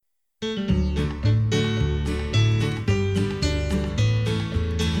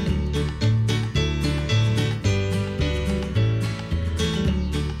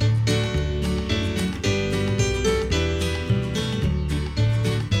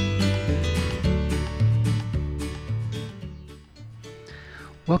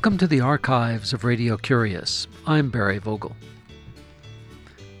Welcome to the archives of Radio Curious. I'm Barry Vogel.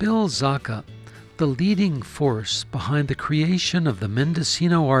 Bill Zacha, the leading force behind the creation of the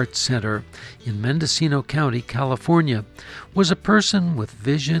Mendocino Arts Center in Mendocino County, California, was a person with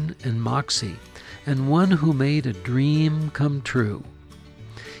vision and moxie, and one who made a dream come true.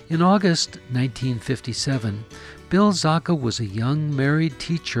 In August 1957, Bill Zacha was a young married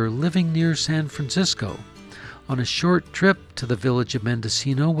teacher living near San Francisco. On a short trip to the village of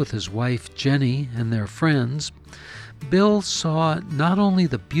Mendocino with his wife Jenny and their friends, Bill saw not only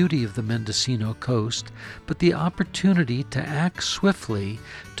the beauty of the Mendocino coast, but the opportunity to act swiftly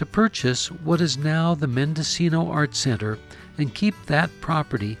to purchase what is now the Mendocino Arts Center and keep that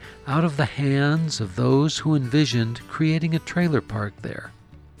property out of the hands of those who envisioned creating a trailer park there.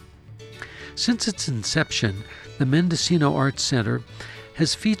 Since its inception, the Mendocino Arts Center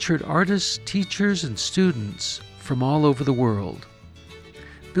has featured artists, teachers, and students from all over the world.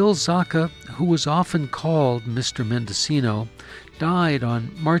 Bill Zacha, who was often called Mr. Mendocino, died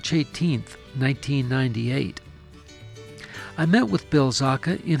on March 18, 1998. I met with Bill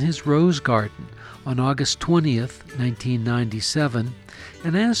Zacha in his rose garden on August 20th, 1997,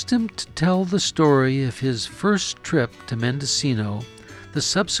 and asked him to tell the story of his first trip to Mendocino, the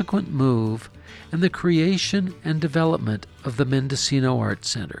subsequent move, and the creation and development of the Mendocino Arts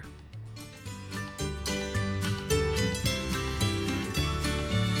Center.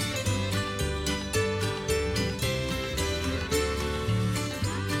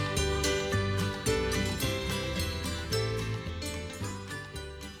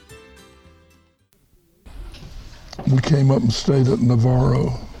 We came up and stayed at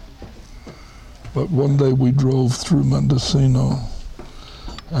Navarro, but one day we drove through Mendocino,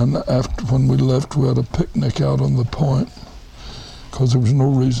 and when we left, we had a picnic out on the point because there was no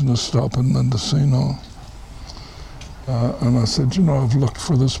reason to stop in Mendocino. And I said, I've looked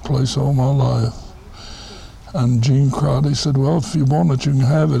for this place all my life. And Gene Crowdy said, well, if you want it, you can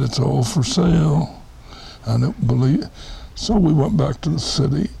have it. It's all for sale. And so we went back to the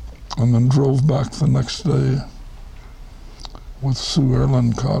city and then drove back the next day with Sue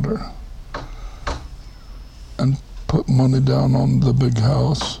Erlencotter and put money down on the big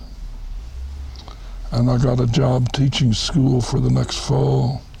house, and I got a job teaching school for the next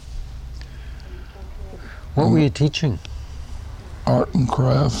fall. What were you teaching? Art and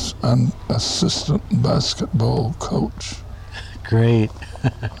crafts and assistant basketball coach. Great.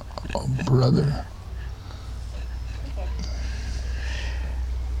 Oh, brother.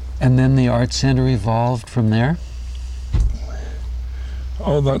 And then the Art Center evolved from there?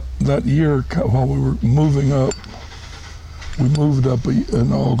 Oh, that year while we were moving up, we moved up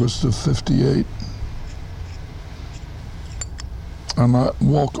in August of '58, and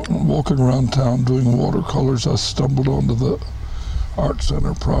walking around town doing watercolors, I stumbled onto the Art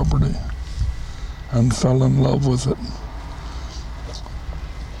Center property and fell in love with it.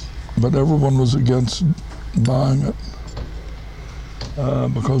 But everyone was against buying it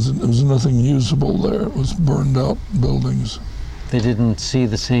because there was nothing usable there. It was burned out buildings. They didn't see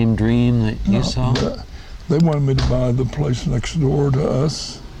the same dream that you saw? They wanted me to buy the place next door to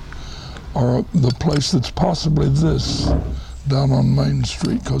us, or the place that's possibly this, down on Main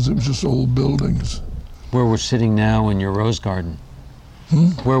Street, because it was just old buildings. Where we're sitting now in your rose garden.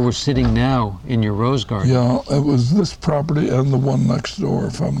 Where we're sitting now in your rose garden. Yeah, it was this property and the one next door,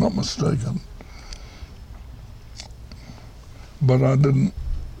 if I'm not mistaken. But I didn't.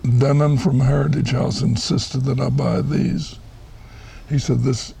 Denon from Heritage House insisted that I buy these. He said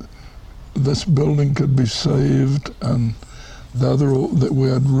this building could be saved, and the other, that we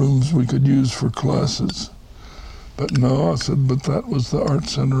had rooms we could use for classes. But no, I said, but that was the Art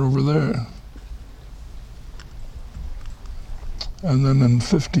Center over there. And then in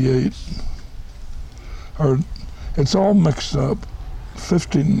 '58, it's all mixed up.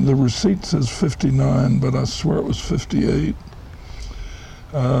 The receipt says 59, but I swear it was 58.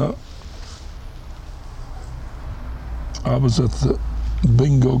 I was at the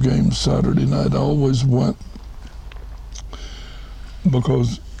bingo game Saturday night. I always went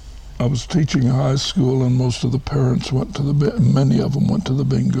because I was teaching high school, and most of the parents went to many of them went to the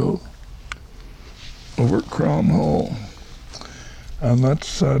bingo over at Crown Hall. And that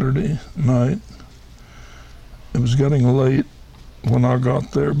Saturday night, it was getting late when I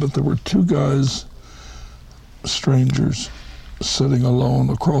got there, but there were two guys, strangers, sitting alone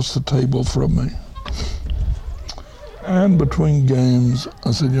across the table from me. And between games,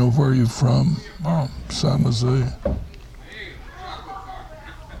 I said, where are you from? Oh, San Jose.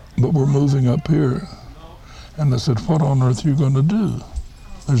 But we're moving up here. And I said, what on earth are you going to do?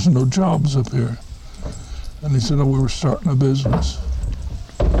 There's no jobs up here. And he said, we were starting a business.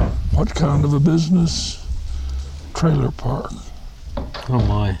 What kind of a business? Trailer park. Oh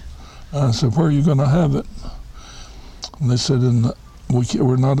my. And I said, where are you going to have it? And they said,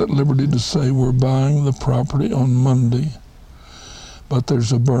 we're not at liberty to say we're buying the property on Monday, but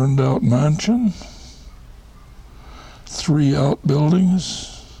there's a burned out mansion, 3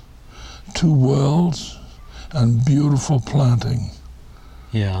 outbuildings, 2 wells, and beautiful planting.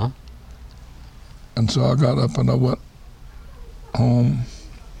 Yeah. And so I got up and I went home,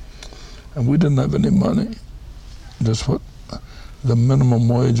 and we didn't have any money, just what the minimum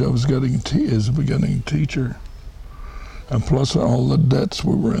wage I was getting as a beginning teacher, and plus all the debts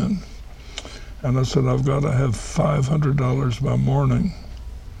we were in. And I said, I've got to have $500 by morning.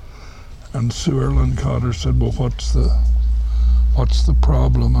 And Sue Erlin Cotter said, well, what's the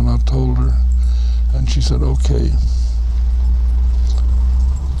problem? And I told her, and she said, okay,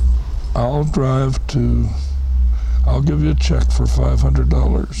 I'll give you a check for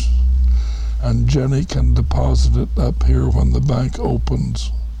 $500, and Jenny can deposit it up here when the bank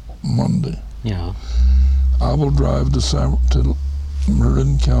opens Monday. Yeah. I will drive to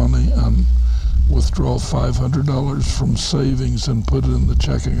Marin County and withdraw $500 from savings and put it in the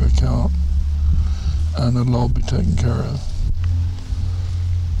checking account, and it'll all be taken care of.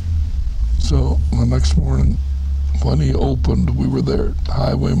 So the next morning, when he opened, we were there at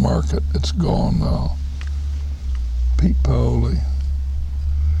Highway Market. It's gone now. Pete Paoli.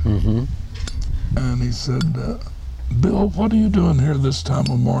 Mm-hmm. And he said, Bill, what are you doing here this time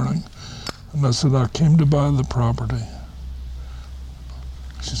of morning? And I said, I came to buy the property.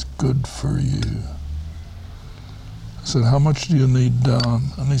 He says, good for you. I said, how much do you need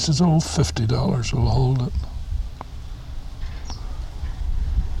down? And he says, oh, $50 will hold it.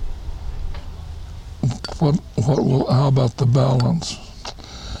 How about the balance?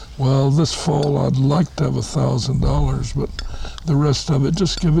 Well, this fall I'd like to have $1,000, but the rest of it,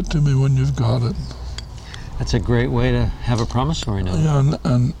 just give it to me when you've got it. That's a great way to have a promissory note. Yeah,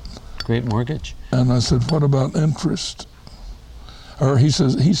 and great mortgage. And I said, what about interest? Or he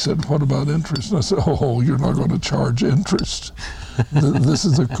said, what about interest? And I said, oh, you're not going to charge interest. This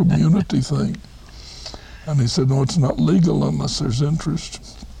is a community thing. And he said, no, it's not legal unless there's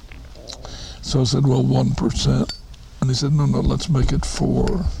interest. So I said, well, 1%. And he said, no, let's make it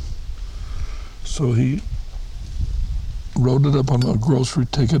 4%. So he wrote it up on a grocery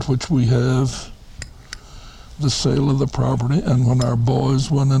ticket, which we have, the sale of the property. And when our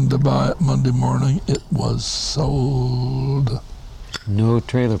boys went in to buy it Monday morning, it was sold. No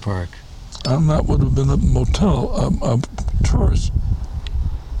trailer park. And that would have been a motel, a tourist.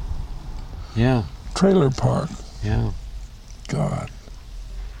 Yeah. Trailer park. Yeah. God.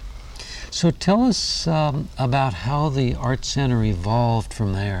 So tell us about how the Art Center evolved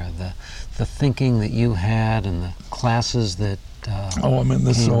from there, the thinking that you had and the classes that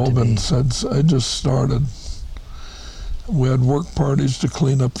this has all been said. It just started. We had work parties to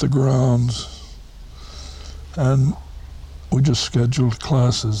clean up the grounds, and we just scheduled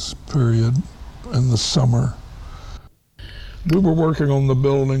classes, period, in the summer. We were working on the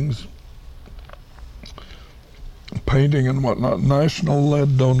buildings, painting and whatnot. National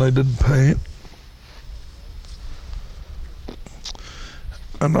Lead donated paint.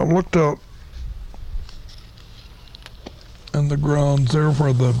 And I looked out in the grounds there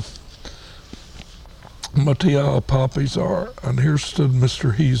where the Mattia poppies are, and here stood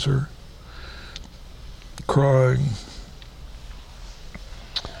Mr. Heiser crying.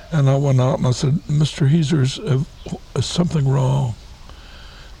 And I went out and I said, Mr. Heiser, is something wrong?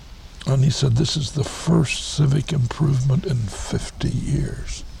 And he said, this is the first civic improvement in 50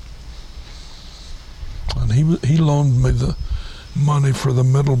 years. And he loaned me the money for the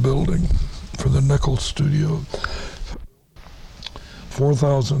middle building, for the nickel studio.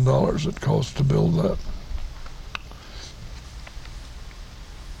 $4,000 it cost to build that.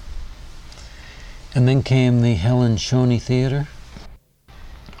 And then came the Helen Shoney Theater?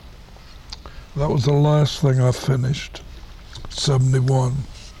 That was the last thing I finished, 71.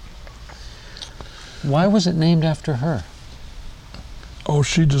 Why was it named after her? Oh,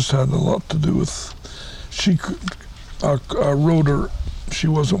 she just had a lot to do with, I wrote her, she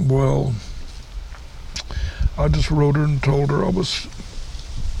wasn't well. I just wrote her and told her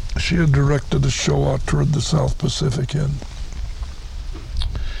she had directed a show I toured the South Pacific in.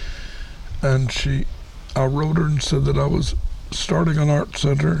 And I wrote her and said that I was starting an art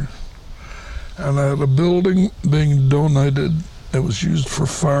center, and I had a building being donated. It was used for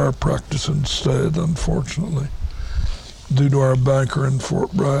fire practice instead, unfortunately, due to our banker in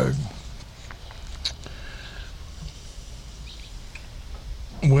Fort Bragg.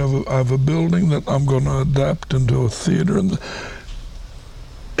 I have a building that I'm going to adapt into a theater, and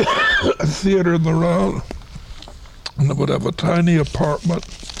a theater in the round, and it would have a tiny apartment.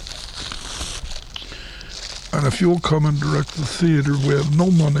 And if you'll come and direct the theater, we have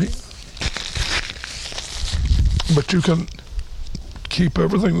no money, but you can keep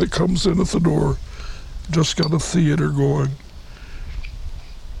everything that comes in at the door. Just got a theater going.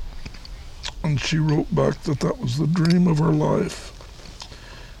 And she wrote back that that was the dream of her life.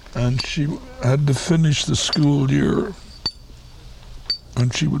 And she had to finish the school year,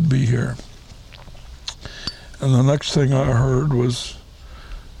 and she would be here. And the next thing I heard was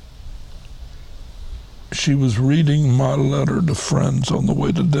she was reading my letter to friends on the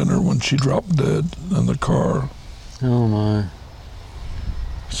way to dinner when she dropped dead in the car. Oh, my.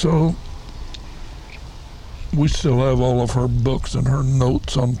 So we still have all of her books and her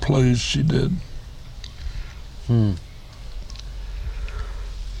notes on plays she did.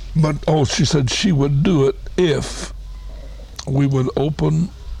 But, she said she would do it if we would open.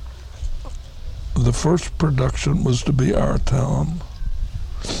 The first production was to be Our Town,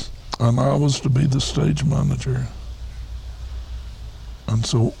 and I was to be the stage manager. And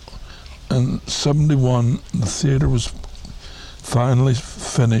so in 71, the theater was finally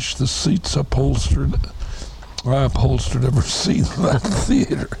finished, the seats upholstered. I upholstered every seat in that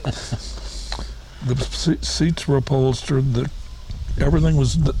theater. The seats were upholstered, everything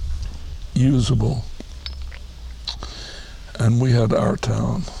was usable. And we had Our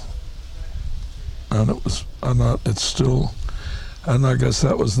Town. And it's still, and I guess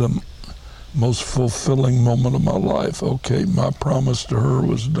that was the most fulfilling moment of my life. Okay, my promise to her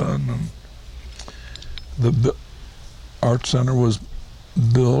was done, and the art center was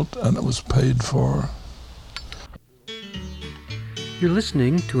built and it was paid for. You're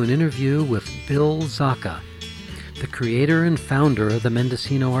listening to an interview with Bill Zacha, the creator and founder of the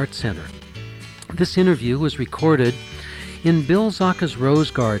Mendocino Art Center. This interview was recorded in Bill Zacha's Rose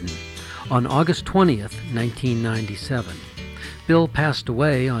Garden on August 20th, 1997. Bill passed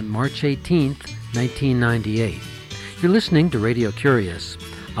away on March 18th, 1998. You're listening to Radio Curious.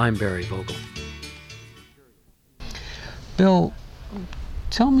 I'm Barry Vogel. Bill,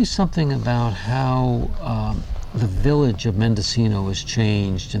 tell me something about how the village of Mendocino has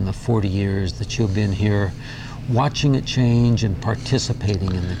changed in the 40 years that you've been here, watching it change and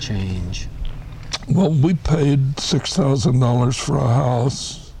participating in the change. Well, we paid $6,000 for a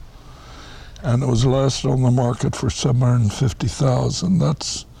house, and it was last on the market for $750,000.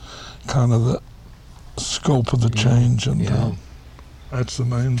 That's kind of the scope of the change in town. That's the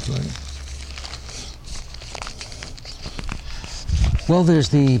main thing. Well, there's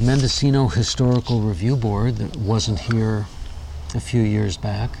the Mendocino Historical Review Board that wasn't here a few years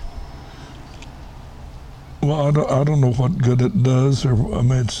back. Well, I don't know what good it does,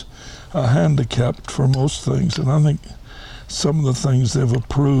 it's handicapped for most things, and I think some of the things they've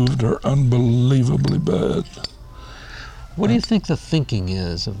approved are unbelievably bad. What do you think the thinking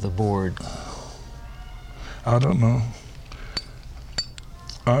is of the board? I don't know.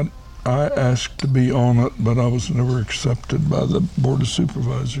 I asked to be on it, but I was never accepted by the Board of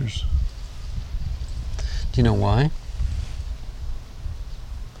Supervisors. Do you know why?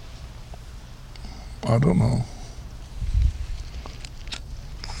 I don't know.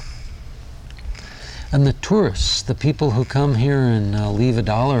 And the tourists, the people who come here and leave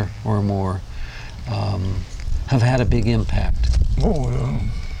 $1 or more, have had a big impact. Oh, yeah.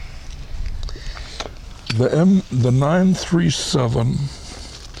 The 937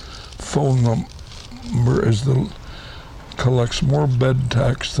 phone number collects more bed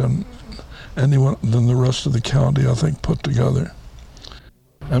tax than the rest of the county, I think, put together.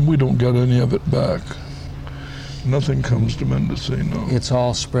 And we don't get any of it back. Nothing comes to Mendocino. It's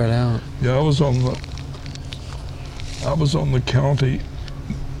all spread out. Yeah, I was on the county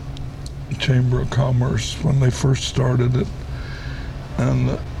Chamber of Commerce when they first started it, and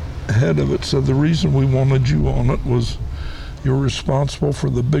the head of it said the reason we wanted you on it was you're responsible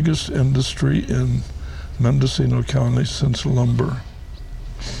for the biggest industry in Mendocino County since lumber.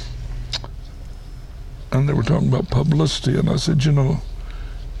 And they were talking about publicity, and I said,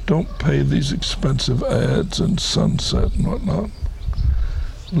 don't pay these expensive ads in Sunset and whatnot.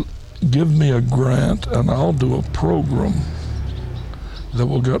 Give me a grant and I'll do a program that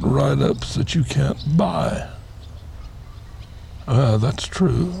will get write-ups that you can't buy. That's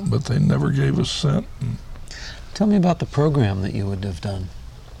true, but they never gave a cent. Tell me about the program that you would have done.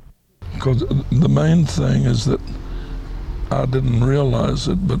 Because the main thing is that I didn't realize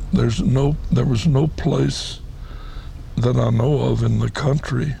it, but there was no place that I know of in the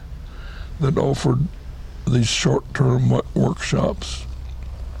country that offered these short-term workshops.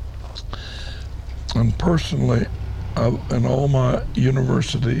 And personally, in all my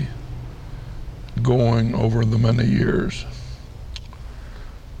university going over the many years.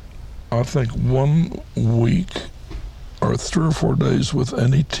 I think 1 week or 3 or 4 days with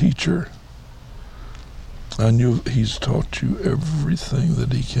any teacher, and he's taught you everything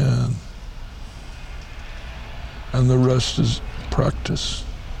that he can. And the rest is practice.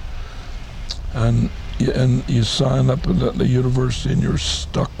 And you sign up at the university and you're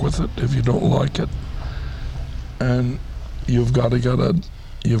stuck with it if you don't like it. And you've got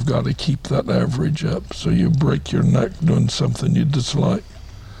to keep that average up, so you break your neck doing something you dislike.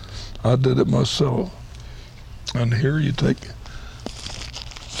 I did it myself. And here you take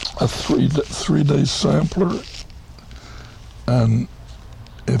a three-day sampler, and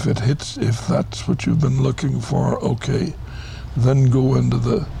if that's what you've been looking for, okay, then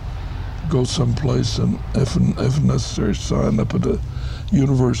go someplace, and if necessary, sign up at a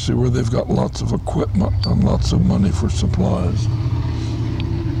university where they've got lots of equipment and lots of money for supplies,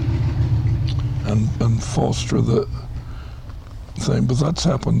 and foster the thing. But that's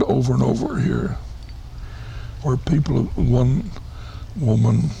happened over and over here, where one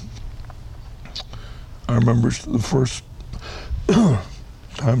woman, I remember the first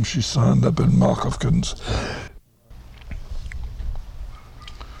time she signed up in Makovkin's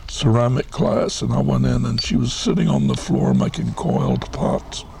ceramic class, and I went in, and she was sitting on the floor making coiled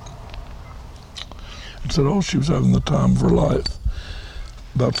pots. And said, she was having the time of her life.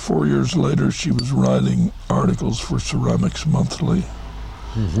 About 4 years later, she was writing articles for Ceramics Monthly,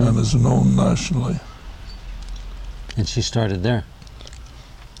 and is known nationally. And she started there?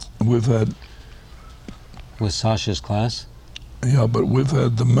 We've had... With Sasha's class? Yeah, but we've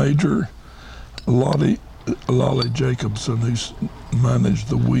had the major, Lolly Jacobson, who's managed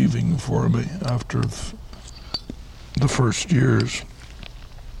the weaving for me after the first years.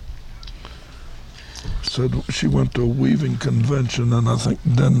 Said she went to a weaving convention in, I think,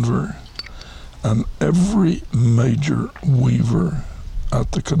 Denver, and every major weaver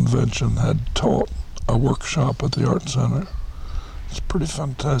at the convention had taught a workshop at the Art Center. It's pretty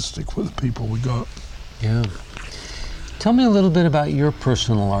fantastic with the people we got. Yeah. Tell me a little bit about your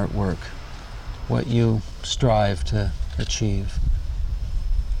personal artwork, what you strive to achieve.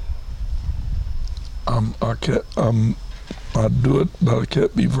 I do it, but I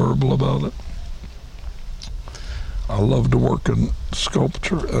can't be verbal about it. I love to work in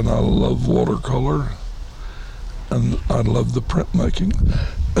sculpture, and I love watercolor, and I love the printmaking.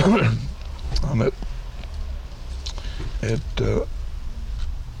 And it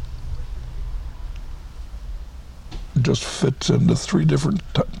just fits into 3 different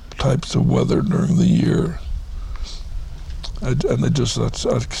types of weather during the year. I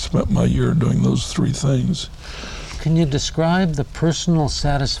spent my year doing those 3 things. Can you describe the personal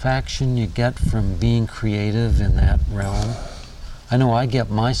satisfaction you get from being creative in that realm? I know I get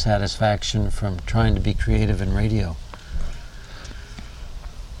my satisfaction from trying to be creative in radio.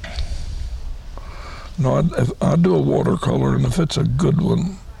 No, I do a watercolor, and if it's a good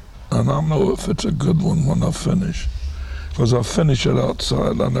one, and I know if it's a good one when I finish, because I finish it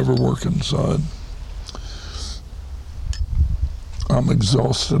outside, I never work inside. I'm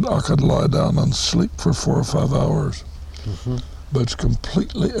exhausted. I could lie down and sleep for 4 or 5 hours. But it's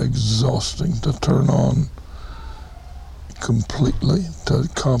completely exhausting to turn on completely to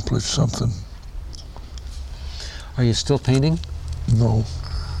accomplish something. Are you still painting? No.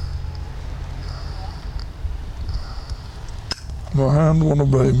 My hand won't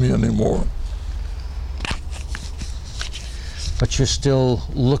obey me anymore. But you're still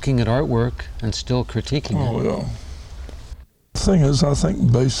looking at artwork and still critiquing it. Oh, yeah. The thing is, I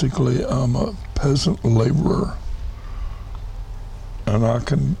think basically I'm a peasant laborer, and I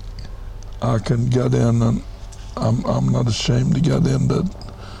can get in, and I'm not ashamed to get in to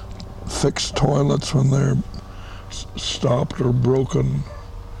fix toilets when they're stopped or broken.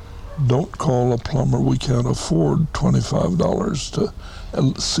 Don't call a plumber. We can't afford $25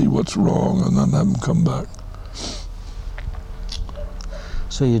 to see what's wrong and then have them come back.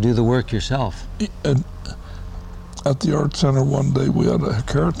 So you do the work yourself? And at the Art Center one day, we had a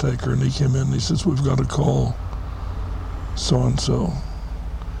caretaker, and he came in and he says, "We've got to call so-and-so.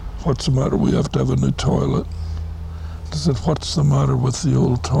 What's the matter? We have to have a new toilet." I said, "What's the matter with the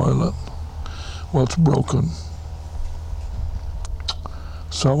old toilet?" "Well, it's broken."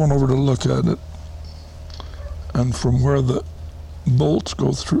 So I went over to look at it, and from where the bolts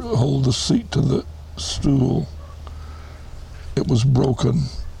go through, hold the seat to the stool, it was broken.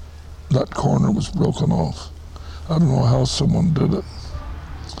 That corner was broken off. I don't know how someone did it.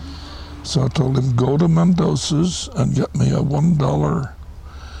 So I told him, "Go to Mendoza's and get me a $1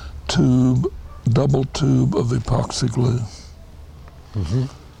 tube, double tube of epoxy glue."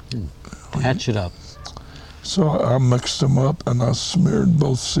 Hatch it up. So I mixed them up and I smeared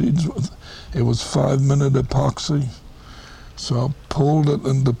both seeds with, it was 5-minute epoxy. So I pulled it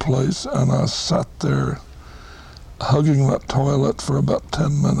into place and I sat there hugging that toilet for about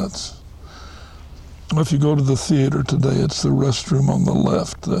 10 minutes. If you go to the theater today, it's the restroom on the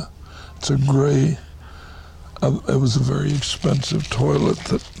left. It's a gray, it was a very expensive toilet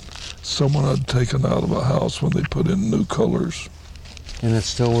that someone had taken out of a house when they put in new colors. And it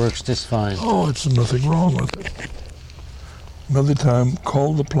still works just fine. Oh, it's nothing wrong with it. Another time,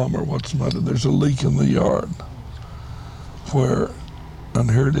 call the plumber. What's the matter? There's a leak in the yard. Where,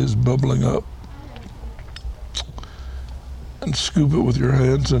 and here it is bubbling up. And scoop it with your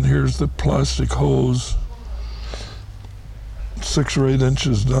hands, and here's the plastic hose, 6 or 8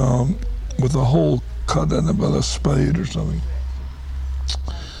 inches down, with a hole cut in it by a spade or something.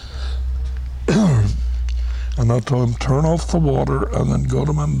 And I told him, turn off the water and then go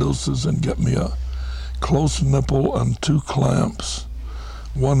to Mendoza's and get me a close nipple and 2 clamps,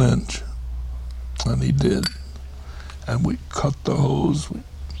 1 inch. And he did. And we cut the hose, we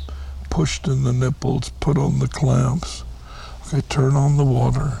pushed in the nipples, put on the clamps. Okay, turn on the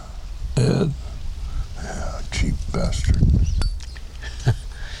water, Ed. Yeah, cheap bastard.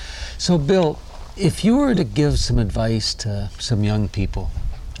 So Bill, if you were to give some advice to some young people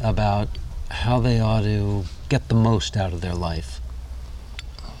about how they ought to get the most out of their life,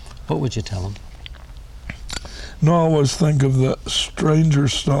 what would you tell them? No, I always think of the stranger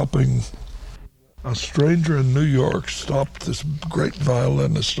stopping. A stranger in New York stopped this great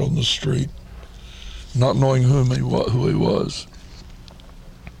violinist on the street, not knowing who he was,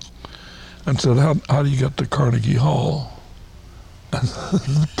 and said, how do you get to Carnegie Hall? And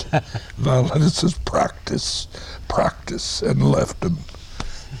the violinist says, practice, and left him.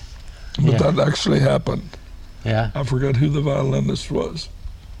 But that actually happened. Yeah. I forgot who the violinist was.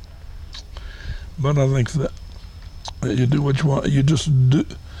 But I think that you do what you want. You just do.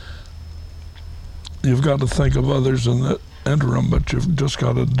 You've got to think of others in the interim, but you've just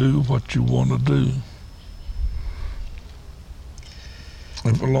got to do what you want to do.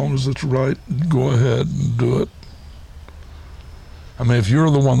 As long as it's right, go ahead and do it. I mean, if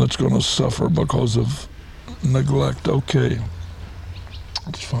you're the one that's going to suffer because of neglect, okay,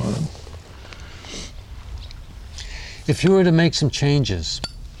 it's fine. If you were to make some changes,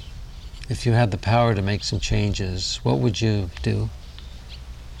 if you had the power to make some changes, what would you do?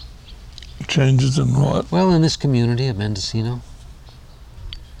 Changes in what? Well, in this community of Mendocino.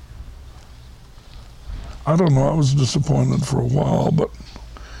 I don't know. I was disappointed for a while, but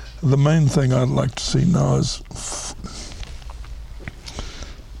the main thing I'd like to see now is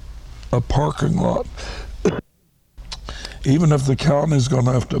a parking lot. Even if the county's going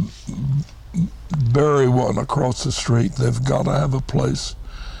to have to bury one across the street, they've got to have a place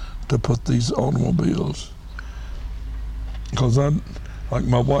to put these automobiles. Because like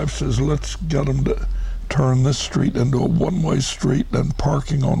my wife says, let's get them to turn this street into a one-way street and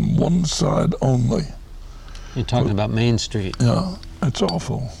parking on one side only. You're talking about Main Street. Yeah, it's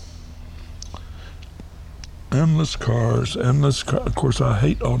awful. Endless cars, Of course, I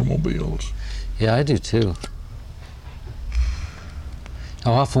hate automobiles. Yeah, I do too. I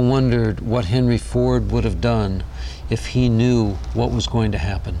often wondered what Henry Ford would have done if he knew what was going to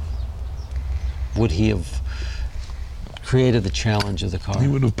happen. Would he have created the challenge of the car? He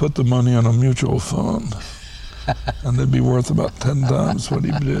would have put the money in a mutual fund, and they'd be worth about 10 times what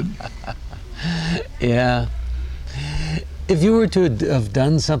he did. Yeah. If you were to have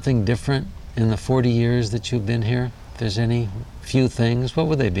done something different in the 40 years that you've been here, if there's any few things, what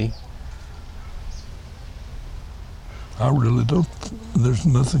would they be? I really don't. There's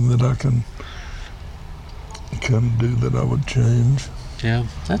nothing that I can do that I would change. Yeah,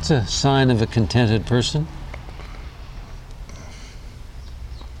 that's a sign of a contented person.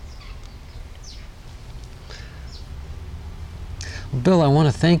 Bill, I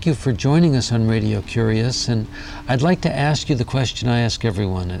want to thank you for joining us on Radio Curious, and I'd like to ask you the question I ask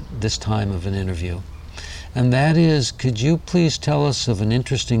everyone at this time of an interview. And that is, could you please tell us of an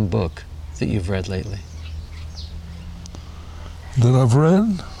interesting book that you've read lately? That I've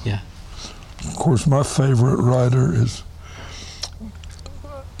read? Yeah. Of course, my favorite writer is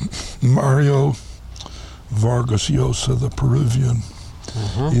Mario Vargas Llosa, the Peruvian.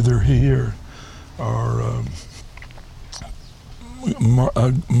 Either he or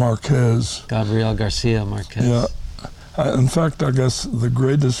Marquez. Gabriel Garcia Marquez. Yeah. In fact, I guess the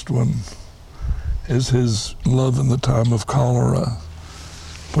greatest one is his Love in the Time of Cholera,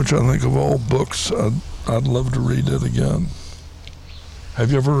 which I think of all books, I'd love to read it again.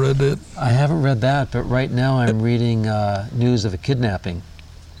 Have you ever read it? I haven't read that, but right now I'm reading news of a kidnapping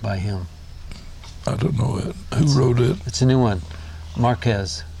by him. I don't know it. Who wrote it? It's a new one.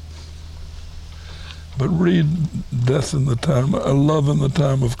 Marquez. But read Love in the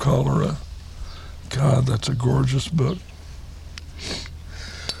Time of Cholera. God, that's a gorgeous book.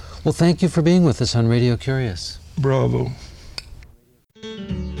 Well, thank you for being with us on Radio Curious. Bravo.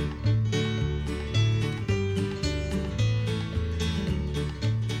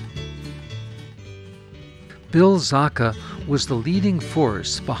 Bill Zacha was the leading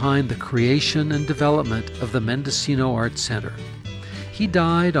force behind the creation and development of the Mendocino Art Center. He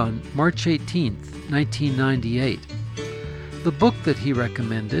died on March 18, 1998. The book that he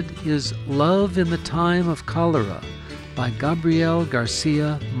recommended is Love in the Time of Cholera by Gabriel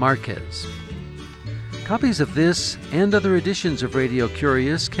Garcia Marquez. Copies of this and other editions of Radio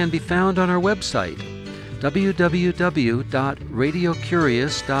Curious can be found on our website,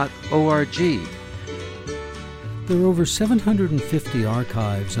 www.radiocurious.org. There are over 750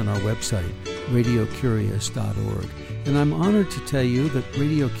 archives on our website, radiocurious.org, and I'm honored to tell you that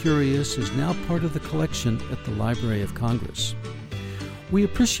Radio Curious is now part of the collection at the Library of Congress. We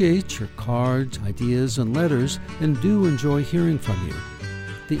appreciate your cards, ideas, and letters, and do enjoy hearing from you.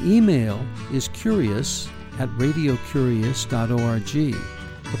 The email is curious@radiocurious.org.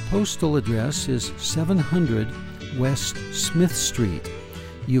 The postal address is 700 West Smith Street,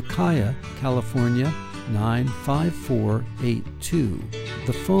 Ukiah, California, 95482.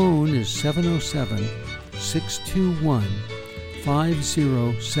 The phone is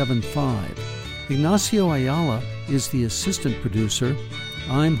 707-621-5075. Ignacio Ayala is the assistant producer.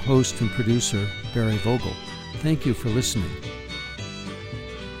 I'm host and producer Barry Vogel. Thank you for listening.